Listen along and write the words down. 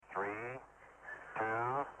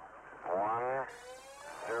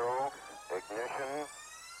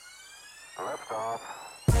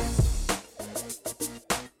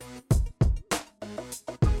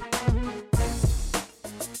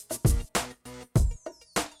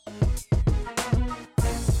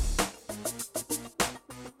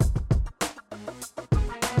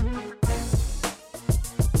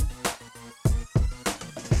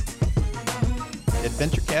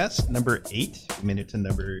Adventurecast number 8. We made it to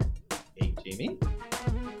number 8, Jamie.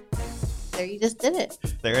 There, you just did it.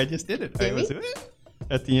 There, I just did it. Jamie? I was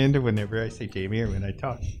at the end of whenever I say Jamie or when I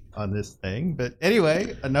talk on this thing. But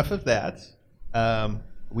anyway, enough of that.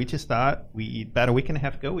 We just thought about a week and a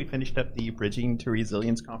half ago, we finished up the Bridging to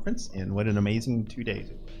Resilience conference, and what an amazing 2 days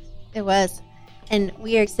it was. It was. And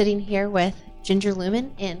we are sitting here with Ginger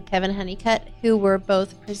Lumen and Kevin Honeycutt, who were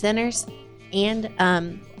both presenters and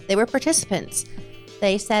they were participants.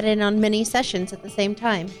 They sat in on many sessions at the same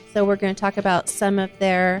time. So we're going to talk about some of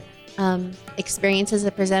their experience as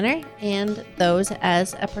a presenter and those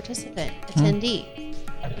as a participant, attendee.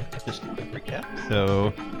 Just a quick recap.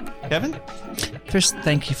 So, Kevin? First,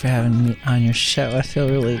 thank you for having me on your show. I feel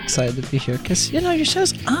really excited to be here because, your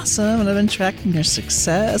show's awesome, and I've been tracking your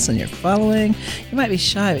success and your following. You might be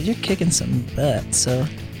shy, but you're kicking some butt, so...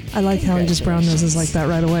 I like how he just brown noses like that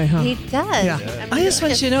right away, huh? He does. Yeah. I just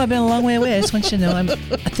want you to know I've been a long way away. I just want you to know I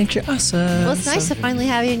think you're awesome. Well, it's nice to finally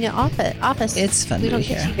have you in your office. It's fun We to don't be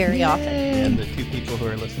get here. you very often. And the two people who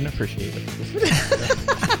are listening appreciate it.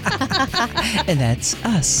 And that's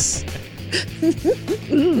us.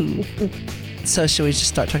 So should we just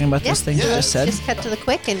start talking about those things you just said? Just cut to the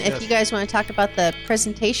quick, and if you guys want to talk about the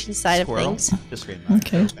presentation side Squirrel. of things. Just read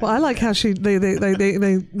Okay. Well, I like how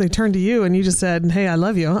they turned to you and you just said, "Hey, I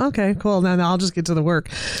love you." Okay, cool. Now I'll just get to the work.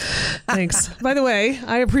 Thanks. By the way,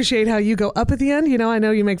 I appreciate how you go up at the end. I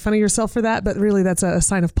know you make fun of yourself for that, but really that's a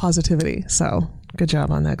sign of positivity. So good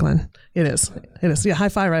job on that, Glenn. It is. Yeah, high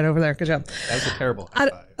five right over there. Good job. That was a terrible high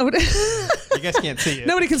five. You guys can't see it.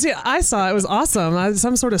 Nobody can see it. I saw it. It was awesome.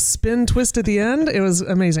 Some sort of spin twist at the end. It was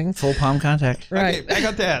amazing. Full palm contact. Right. Okay, back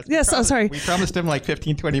on task. Yes, sorry. We promised him like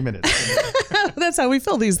 15, 20 minutes. That's how we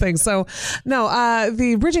fill these things. So, no,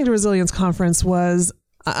 the Bridging to Resilience conference was...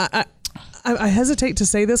 I hesitate to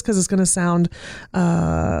say this because it's going to sound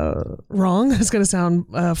wrong. It's going to sound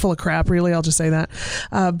full of crap, really. I'll just say that.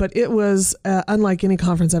 But it was unlike any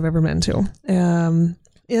conference I've ever been to.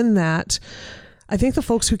 In that, I think the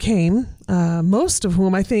folks who came, most of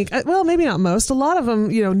whom I think, well, maybe not most, a lot of them,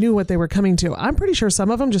 knew what they were coming to. I'm pretty sure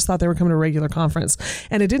some of them just thought they were coming to a regular conference.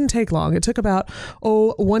 And it didn't take long. It took about,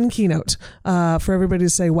 one keynote for everybody to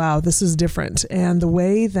say, wow, this is different. And the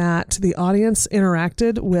way that the audience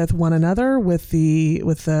interacted with one another, with the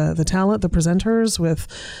talent, the presenters,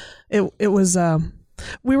 it was...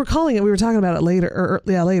 we were talking about it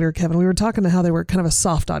later, Kevin. We were talking to how they were kind of a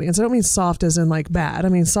soft audience. I don't mean soft as in like bad. I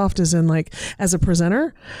mean soft as in like as a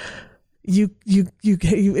presenter, you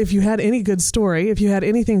if you had any good story, if you had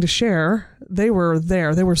anything to share, they were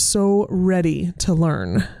there. They were so ready to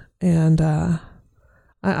learn. And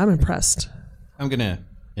I'm impressed. I'm going to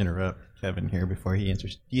interrupt Kevin here before he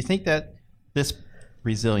answers. Do you think that this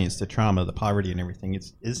resilience, the trauma, the poverty and everything,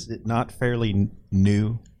 is it not fairly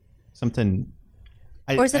new? Something...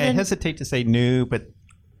 I hesitate to say new, but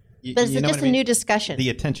is it just a new discussion? The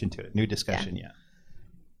attention to it, new discussion, yeah.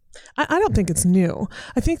 I don't think it's new.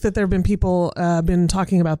 I think that there have been people been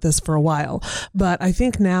talking about this for a while, but I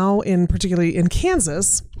think now, particularly in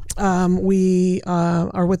Kansas, we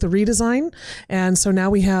are with the redesign, and so now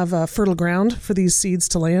we have fertile ground for these seeds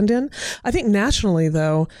to land in. I think nationally,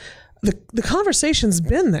 though, the conversation's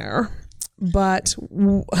been there. But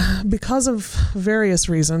because of various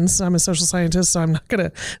reasons, I'm a social scientist, so I'm not going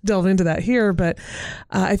to delve into that here. But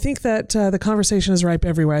I think that the conversation is ripe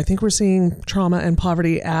everywhere. I think we're seeing trauma and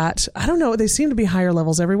poverty at, I don't know, they seem to be higher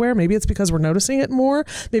levels everywhere. Maybe it's because we're noticing it more.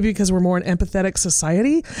 Maybe because we're more an empathetic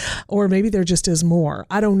society. Or maybe there just is more.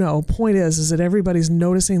 I don't know. Point is that everybody's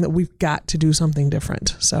noticing that we've got to do something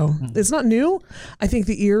different. So it's not new. I think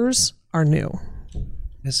the ears are new.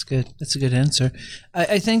 That's good. That's a good answer.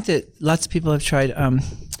 I think that lots of people have tried,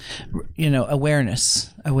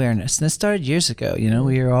 awareness. And it started years ago.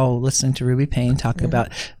 We were all listening to Ruby Payne talk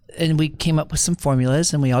about, and we came up with some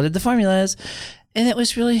formulas, and we all did the formulas. And it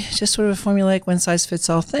was really just sort of a formulaic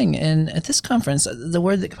one-size-fits-all thing. And at this conference, the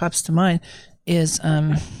word that pops to mind is,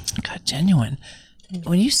 genuine.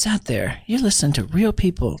 When you sat there, you listened to real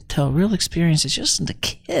people tell real experiences. You listened to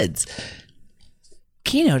kids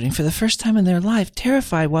keynoting for the first time in their life,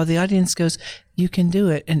 terrified, while the audience goes, "You can do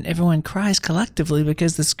it," and everyone cries collectively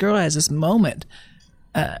because this girl has this moment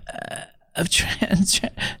of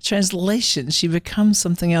translation. She becomes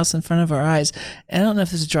something else in front of our eyes. And I don't know if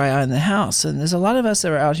there's a dry eye in the house, and there's a lot of us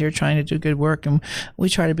that are out here trying to do good work, and we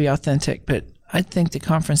try to be authentic, but I think the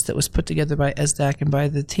conference that was put together by ESDAC and by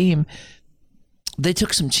the team, they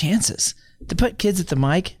took some chances to put kids at the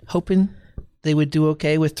mic, hoping they would do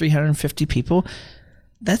okay with 350 people.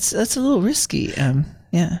 That's a little risky.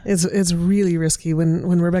 Yeah, it's really risky.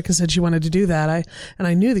 When Rebecca said she wanted to do that,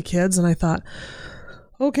 I knew the kids, and I thought,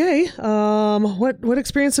 okay, what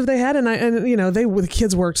experience have they had? And the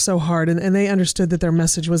kids worked so hard, and they understood that their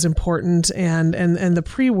message was important, and the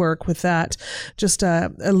pre-work with that, just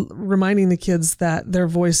reminding the kids that their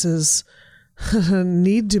voices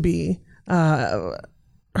need to be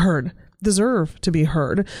heard, deserve to be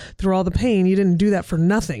heard through all the pain. You didn't do that for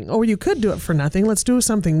nothing, or you could do it for nothing. Let's do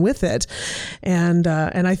something with it. And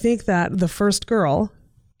I think that the first girl,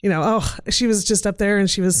 she was just up there, and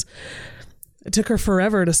it took her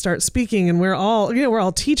forever to start speaking, and we're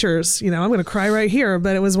all teachers. I'm going to cry right here,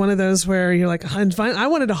 but it was one of those where you're like, I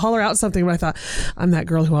wanted to holler out something, but I thought, I'm that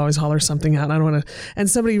girl who always hollers something out. I don't want to. And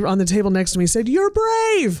somebody on the table next to me said, "You're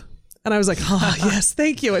brave." And I was like, oh, yes,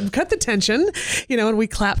 thank you. And cut the tension, and we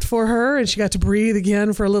clapped for her, and she got to breathe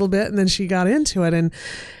again for a little bit, and then she got into it.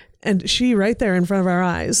 And she, right there in front of our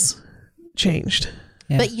eyes, changed.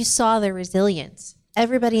 Yeah. But you saw the resilience.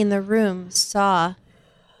 Everybody in the room saw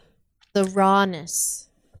the rawness.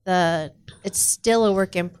 It's still a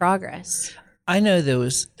work in progress. I know there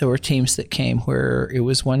were teams that came where it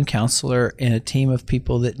was one counselor and a team of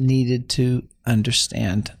people that needed to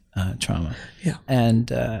understand trauma. Yeah.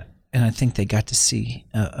 And I think they got to see,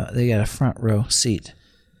 they got a front row seat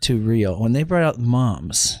to real. When they brought out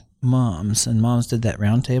moms did that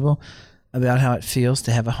round table about how it feels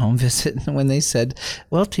to have a home visit. And when they said,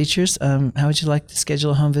 well, teachers, how would you like to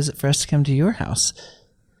schedule a home visit for us to come to your house?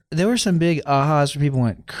 There were some big ahas where people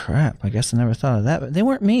went, crap, I guess I never thought of that. But they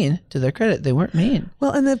weren't mean. To their credit, they weren't mean.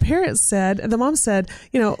 Well, and the mom said,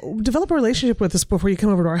 develop a relationship with us before you come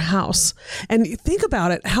over to our house. And think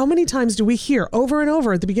about it. How many times do we hear over and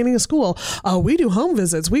over at the beginning of school, oh, we do home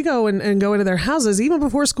visits. We go and go into their houses even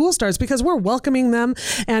before school starts because we're welcoming them.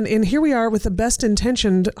 And here we are with the best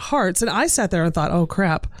intentioned hearts. And I sat there and thought, oh,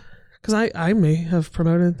 crap. Because I may have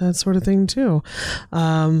promoted that sort of thing too.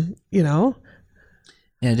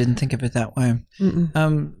 Yeah, I didn't think of it that way.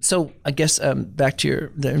 So I guess back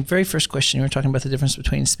to the very first question, you were talking about the difference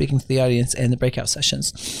between speaking to the audience and the breakout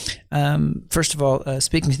sessions. First of all,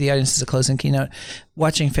 speaking to the audience is a closing keynote.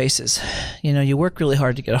 Watching faces. You work really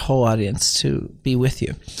hard to get a whole audience to be with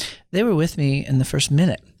you. They were with me in the first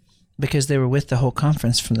minute because they were with the whole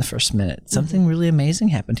conference from the first minute. Something really amazing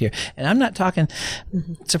happened here. And I'm not talking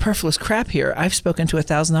superfluous crap here. I've spoken to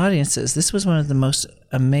 1,000 audiences. This was one of the most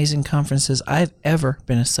amazing conferences I've ever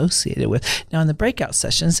been associated with. Now, in the breakout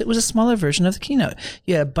sessions, it was a smaller version of the keynote.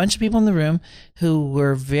 You had a bunch of people in the room who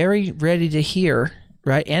were very ready to hear,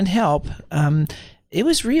 right, and help. It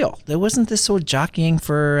was real. There wasn't this sort of jockeying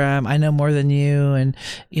for, I know more than you, and,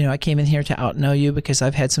 I came in here to outknow you because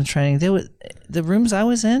I've had some training. The rooms I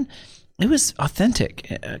was in, it was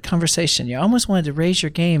authentic conversation. You almost wanted to raise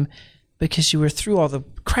your game because you were through all the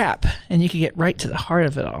crap and you could get right to the heart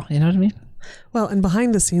of it all. You know what I mean? Well, and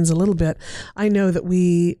behind the scenes a little bit, I know that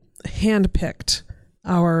we handpicked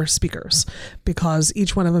our speakers because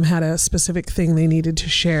each one of them had a specific thing they needed to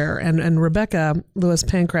share. And Rebecca Lewis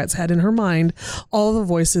Pankratz had in her mind all the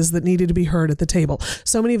voices that needed to be heard at the table.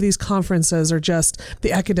 So many of these conferences are just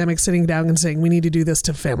the academics sitting down and saying, we need to do this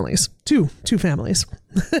to families, two families.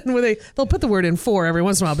 Where they'll put the word in for every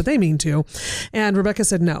once in a while, but they mean to. And Rebecca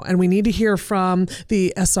said no. And we need to hear from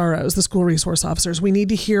the SROs, the school resource officers. We need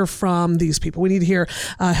to hear from these people. We need to hear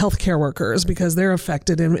healthcare workers because they're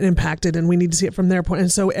affected and impacted, and we need to see it from their point.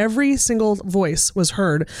 And so every single voice was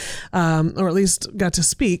heard, or at least got to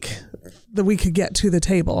speak, that we could get to the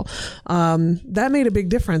table. That made a big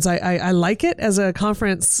difference. I like it as a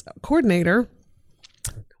conference coordinator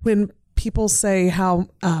when people say how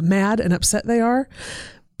mad and upset they are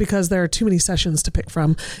because there are too many sessions to pick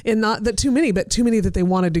from, and not that too many, but too many that they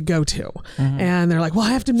wanted to go to. Mm-hmm. And they're like, well,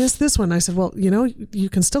 I have to miss this one. I said, well, you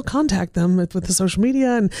can still contact them with the social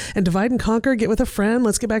media and divide and conquer, get with a friend.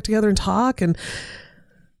 Let's get back together and talk. And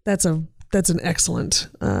that's an excellent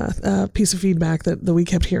piece of feedback that we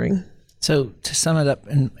kept hearing. So to sum it up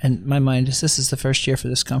in my mind, this is the first year for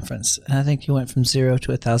this conference. And I think you went from 0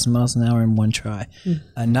 to 1,000 miles an hour in one try.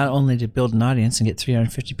 Not only to build an audience and get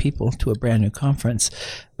 350 people to a brand new conference,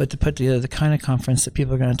 but to put together the kind of conference that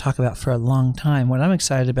people are going to talk about for a long time. What I'm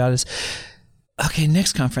excited about is, okay,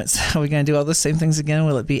 next conference, are we going to do all the same things again?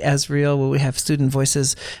 Will it be as real? Will we have student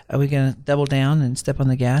voices? Are we going to double down and step on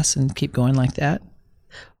the gas and keep going like that?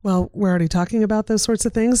 Well, we're already talking about those sorts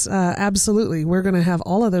of things. Absolutely. We're going to have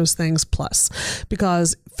all of those things plus,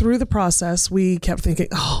 because through the process, we kept thinking,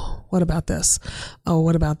 oh, what about this? Oh,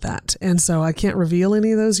 what about that? And so I can't reveal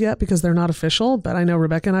any of those yet because they're not official, but I know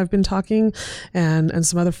Rebecca and I have been talking and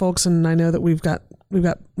some other folks, and I know that we've got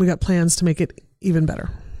plans to make it even better.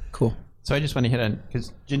 Cool. So I just want to hit on,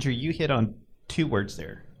 because Ginger, you hit on two words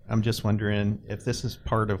there. I'm just wondering if this is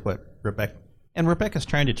part of what Rebecca And Rebecca's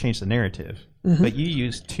trying to change the narrative, but you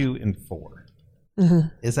use 2 and 4.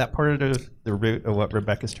 Is that part of the root of what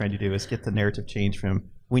Rebecca's trying to do? Is get the narrative change from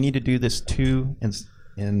we need to do this 2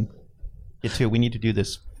 and get to we need to do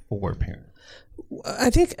this 4 parent? I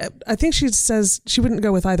think she says she wouldn't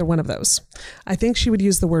go with either one of those. I think she would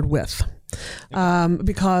use the word with.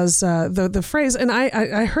 Because the phrase, and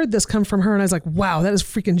I heard this come from her, and I was like, wow, that is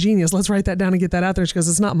freaking genius. Let's write that down and get that out there. She goes,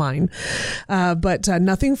 it's not mine. But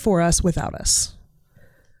nothing for us without us.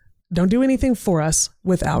 Don't do anything for us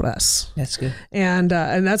without us. That's good. And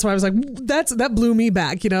that's why I was like, that blew me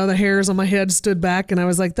back. The hairs on my head stood back, and I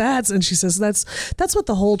was like, and she says, that's what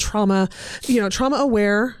the whole trauma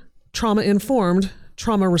aware, trauma informed,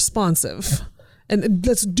 trauma responsive. And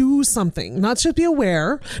let's do something, not just be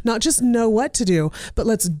aware, not just know what to do, but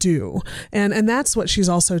let's do. And that's what she's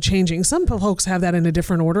also changing. Some folks have that in a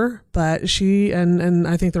different order, but she and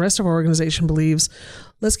I think the rest of our organization believes,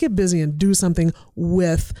 let's get busy and do something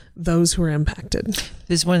with those who are impacted.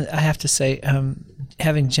 There's one I have to say,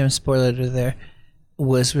 having Jim Spoiler there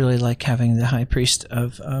was really like having the high priest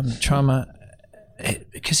of trauma,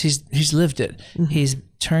 because he's lived it. He's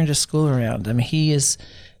turned a school around. I mean, he's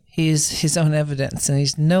his own evidence, and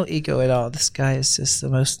he's no ego at all. This guy is just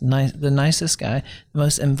the nicest guy, the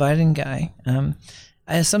most inviting guy.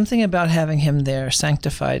 Something about having him there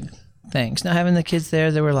sanctified things. Now, having the kids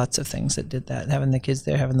there were lots of things that did that. Having the kids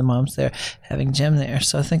there, having the moms there, having Jim there.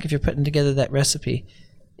 So I think if you're putting together that recipe,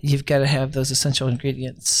 you've got to have those essential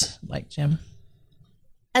ingredients like Jim.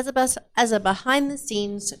 As a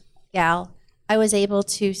behind-the-scenes gal, I was able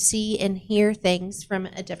to see and hear things from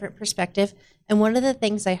a different perspective. And one of the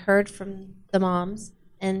things I heard from the moms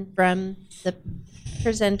and from the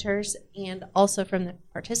presenters and also from the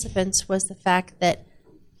participants was the fact that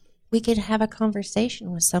we could have a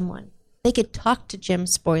conversation with someone. They could talk to Jim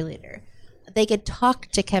Spoiler. They could talk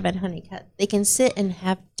to Kevin Honeycutt. They can sit and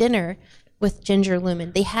have dinner with Ginger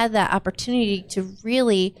Lumen. They had that opportunity to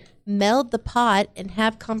really meld the pot and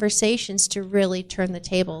have conversations to really turn the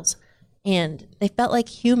tables. And they felt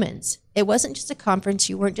like humans. It wasn't just a conference.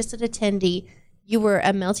 You weren't just an attendee. You were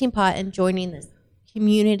a melting pot and joining this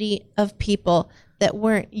community of people that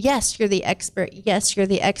weren't, yes, you're the expert. Yes, you're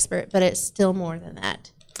the expert, but it's still more than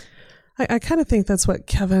that. I kind of think that's what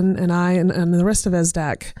Kevin and I and the rest of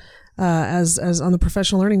ESDAC, as on the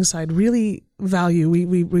professional learning side, really value.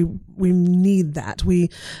 We need that. We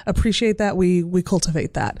appreciate that. We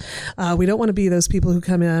cultivate that. We don't want to be those people who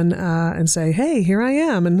come in and say, "Hey, here I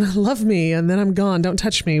am, and love me," and then I'm gone. Don't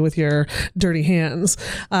touch me with your dirty hands.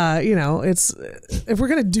 It's if we're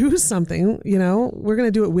going to do something, we're going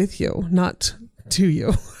to do it with you, not to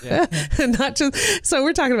you. Yeah. Not just, so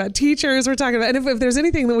we're talking about teachers, we're talking about, and if there's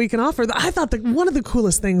anything that we can offer, I thought that one of the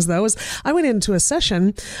coolest things though is I went into a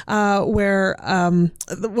session where one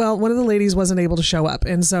of the ladies wasn't able to show up,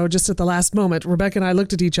 and so just at the last moment Rebecca and I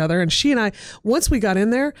looked at each other, and she and I, once we got in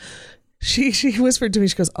there, she whispered to me,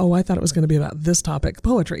 she goes, "Oh, I thought it was going to be about this topic,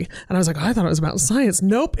 poetry." And I was like, "Oh, I thought it was about science."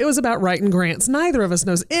 Nope, it was about writing grants. Neither of us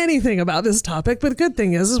knows anything about this topic, but the good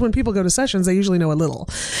thing is when people go to sessions, they usually know a little.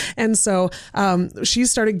 And so she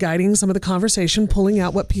started guiding some of the conversation, pulling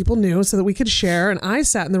out what people knew so that we could share. And I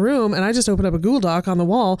sat in the room and I just opened up a Google Doc on the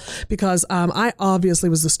wall because I obviously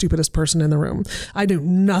was the stupidest person in the room. I knew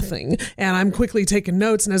nothing. And I'm quickly taking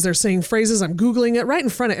notes. And as they're saying phrases, I'm Googling it right in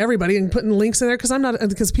front of everybody and putting links in there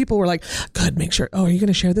because people were like, "Good, make sure. Oh, are you going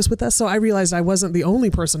to share this with us?" So I realized I wasn't the only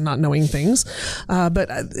person not knowing things.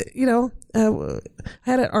 But I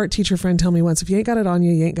had an art teacher friend tell me once, if you ain't got it on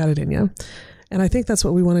you, you ain't got it in you. And I think that's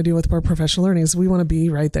what we want to do with our professional learning is we want to be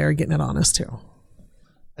right there getting it honest too.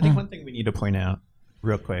 I think one thing we need to point out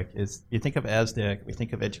real quick is you think of ASDAC, we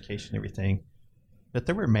think of education, everything, but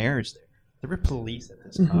there were mayors there. There were police at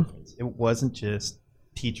this conference. It wasn't just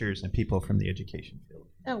teachers and people from the education field.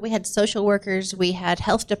 No, we had social workers, we had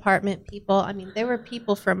health department people. I mean, there were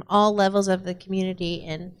people from all levels of the community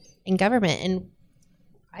and in government, and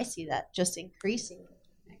I see that just increasing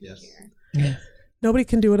next year. Yeah. Nobody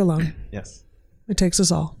can do it alone. Yes. It takes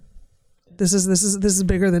us all. This is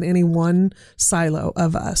bigger than any one silo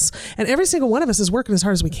of us. And every single one of us is working as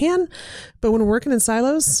hard as we can, but when we're working in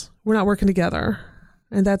silos, we're not working together.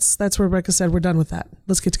 And that's where Rebecca said, we're done with that.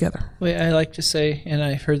 Let's get together. Wait, I like to say, and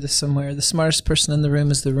I've heard this somewhere, the smartest person in the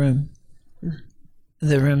room is the room.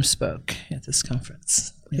 The room spoke at this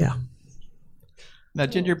conference. Yeah. Now,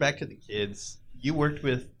 Ginger, back to the kids. You worked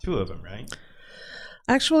with 2 of them, right?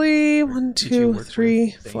 Actually, 1, 2,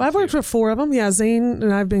 3, 4. I've worked with 4 of them. Yeah, Zane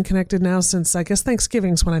and I've been connected now since, I guess,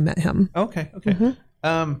 Thanksgiving's when I met him. Okay.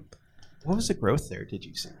 What was the growth there, did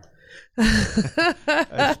you see? Do you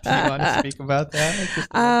want to speak about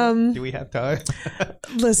that? Do we have time?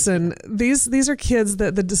 Listen, these are kids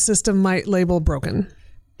that the system might label broken.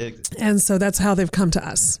 And so that's how they've come to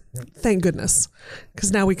us. Thank goodness. Because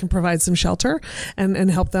now we can provide some shelter and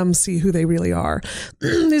help them see who they really are.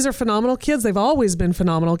 These are phenomenal kids. They've always been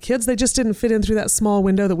phenomenal kids. They just didn't fit in through that small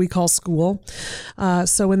window that we call school.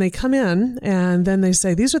 So when they come in and then they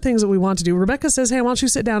say, these are things that we want to do. Rebecca says, hey, why don't you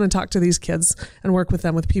sit down and talk to these kids and work with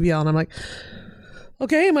them with PBL? And I'm like,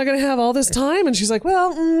 okay, am I going to have all this time? And she's like,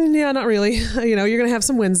 well, yeah, not really. You're going to have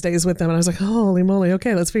some Wednesdays with them. And I was like, holy moly.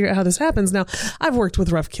 Okay, let's figure out how this happens. Now, I've worked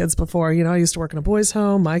with rough kids before. I used to work in a boys'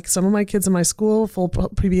 home. Some of my kids in my school, full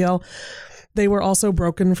PBL, they were also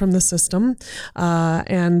broken from the system.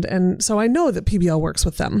 And so I know that PBL works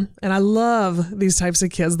with them. And I love these types of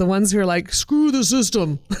kids, the ones who are like, screw the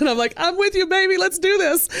system. And I'm like, I'm with you, baby. Let's do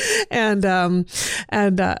this. And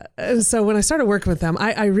so when I started working with them,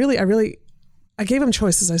 I gave them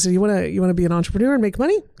choices. I said, you want to be an entrepreneur and make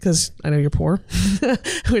money? Because I know you're poor,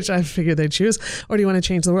 which I figured they'd choose. Or do you want to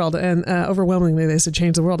change the world? And overwhelmingly, they said,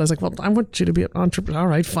 change the world. I was like, well, I want you to be an entrepreneur. All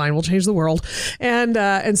right, fine. We'll change the world.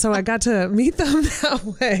 And so I got to meet them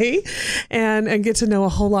that way and get to know a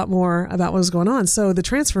whole lot more about what was going on. So the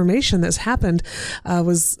transformation that's happened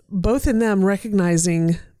was both in them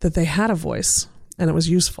recognizing that they had a voice and it was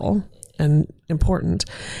useful and important.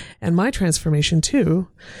 And my transformation too,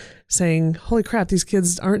 saying, holy crap, these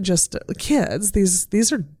kids aren't just kids.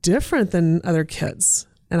 These are different than other kids.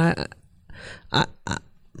 And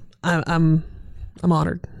I'm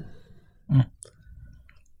honored.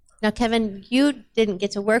 Now, Kevin, you didn't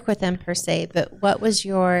get to work with them per se, but what was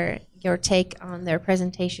your take on their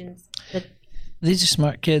presentations? These are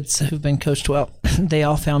smart kids who've been coached well. They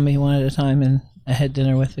all found me one at a time, and I had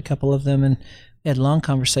dinner with a couple of them, and we had long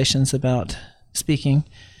conversations about speaking,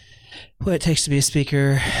 what it takes to be a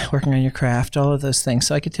speaker, working on your craft, all of those things.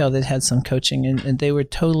 So I could tell they'd had some coaching, and they were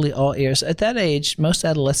totally all ears. At that age, most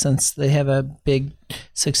adolescents, they have a big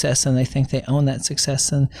success and they think they own that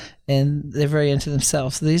success, and they're very into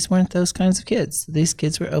themselves. These weren't those kinds of kids. These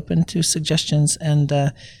kids were open to suggestions, and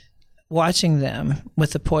watching them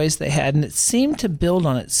with the poise they had, and it seemed to build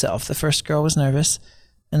on itself. The first girl was nervous,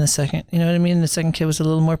 and the second, the second kid was a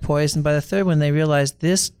little more poised, and by the third one, they realized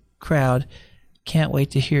this crowd can't wait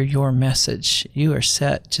to hear your message. You are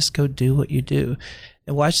set. Just go do what you do.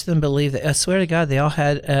 And watch them believe that. I swear to God, they all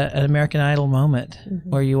had an American Idol moment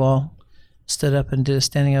where you all stood up and did a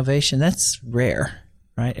standing ovation. That's rare,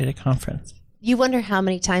 right, at a conference. You wonder how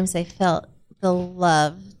many times they felt the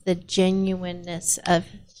love, the genuineness of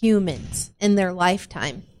humans in their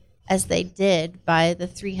lifetime as they did by the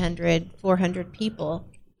 300, 400 people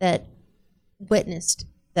that witnessed,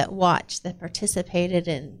 that watched, that participated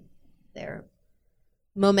in their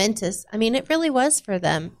momentous. I mean, it really was for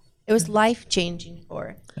them. It was life-changing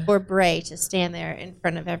for Bray to stand there in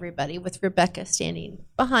front of everybody with Rebecca standing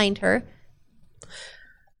behind her.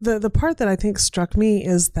 The part that I think struck me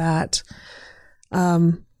is that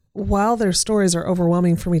while their stories are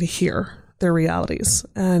overwhelming for me to hear, their realities,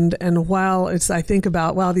 and while I think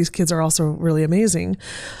about, wow, these kids are also really amazing,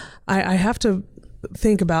 I have to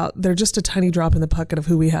think about, they're just a tiny drop in the bucket of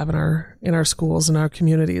who we have in our schools and our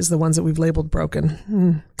communities, the ones that we've labeled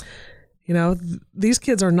broken. These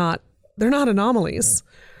kids they're not anomalies.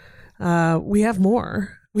 We have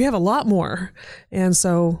more. We have a lot more. And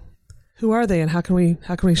so who are they, and how can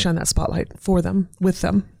we shine that spotlight for them, with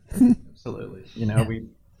them? Absolutely. We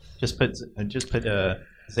just put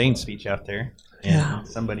Zane's speech out there, and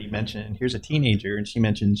somebody mentioned, here's a teenager, and she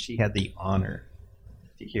mentioned she had the honor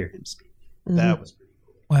to hear him speak. That was pretty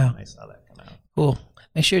cool. Wow. I saw that come out. Cool.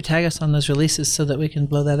 Make sure you tag us on those releases so that we can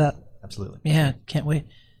blow that up. Absolutely. Yeah, can't wait.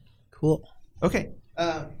 Cool. Okay.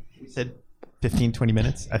 We said 15, 20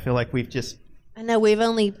 minutes. I feel like I know we've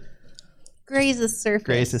only grazed the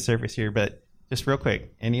surface here, but just real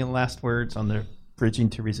quick, any last words on the Bridging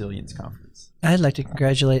to Resilience Conference? I'd like to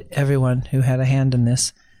congratulate everyone who had a hand in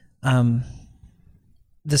this.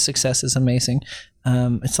 The success is amazing.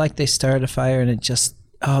 It's like they started a fire and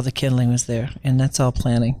the kindling was there, and that's all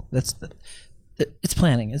planning. It's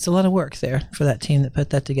planning. It's a lot of work there for that team that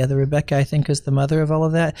put that together. Rebecca, I think, is the mother of all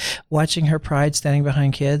of that. Watching her pride standing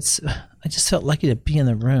behind kids, I just felt lucky to be in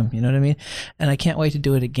the room, you know what I mean? And I can't wait to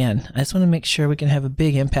do it again. I just want to make sure we can have a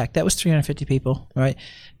big impact. That was 350 people, right?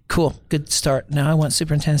 Cool, good start. Now I want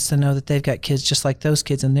superintendents to know that they've got kids just like those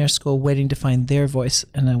kids in their school waiting to find their voice,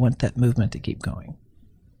 and I want that movement to keep going.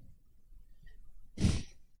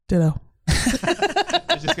 Ditto.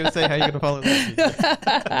 I was just going to say, how are you going to follow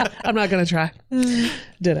that? I'm not going to try.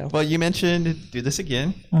 Ditto. Well, you mentioned do this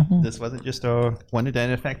again. Mm-hmm. This wasn't just a one and done.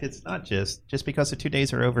 In fact, it's not just because the 2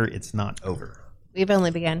 days are over, it's not over. We've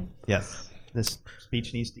only begun. Yes. This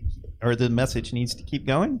speech needs to or the message needs to keep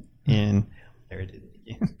going. And there it is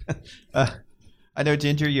again. I know,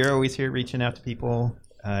 Ginger, you're always here reaching out to people.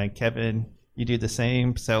 Kevin, you do the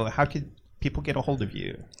same. So how could people get a hold of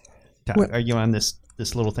you? Are you on this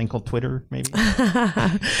little thing called Twitter, maybe?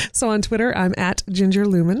 So on Twitter, I'm at Ginger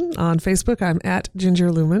Lumen. On Facebook, I'm at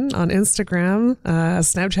Ginger Lumen. On Instagram,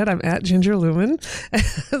 Snapchat, I'm at Ginger Lumen.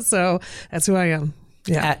 So that's who I am.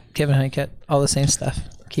 Yeah. At Kevin Honeycutt, all the same stuff.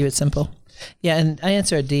 Keep it simple. Yeah, and I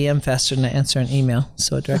answer a DM faster than I answer an email,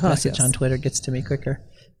 so a direct message on Twitter gets to me quicker,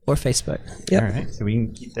 or Facebook. Yep. All right, so we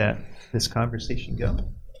can keep this conversation going.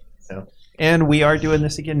 So, and we are doing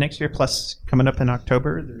this again next year. Plus, coming up in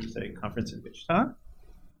October, there's a conference in Wichita. I'm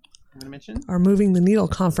going to mention. Our Moving the Needle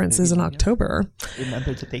conference is in October.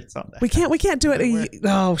 Remember the dates on that. We can't do it.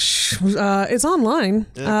 It's online.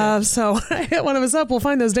 Okay. So hit one of us up. We'll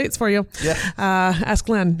find those dates for you. Yeah. Ask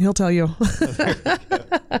Glenn. He'll tell you.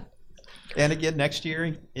 And again, next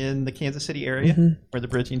year in the Kansas City area for the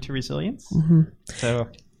Bridging to Resilience. So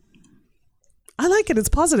I like it. It's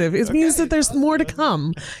positive. It means that there's more to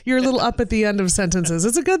come. You're a little up at the end of sentences.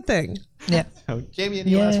 It's a good thing. Yeah. So, Jamie,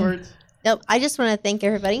 any last words? Nope. I just want to thank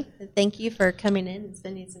everybody. Thank you for coming in and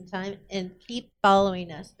spending some time, and keep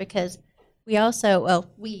following us, because we also,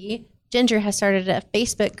 Ginger has started a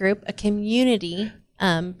Facebook group, a community,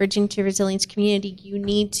 Bridging to Resilience community you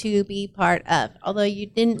need to be part of. Although you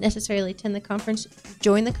didn't necessarily attend the conference,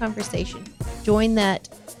 join the conversation. Join that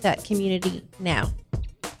community now.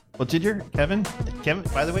 Well, Ginger, Kevin,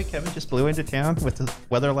 by the way, Kevin just flew into town with the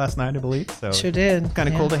weather last night, I believe. So Sure did. Kind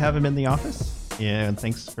of cool to have him in the office. And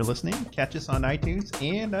thanks for listening. Catch us on iTunes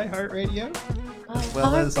and iHeartRadio, as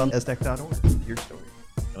well as on SDEC.org. Your story.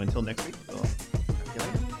 So until next week, we'll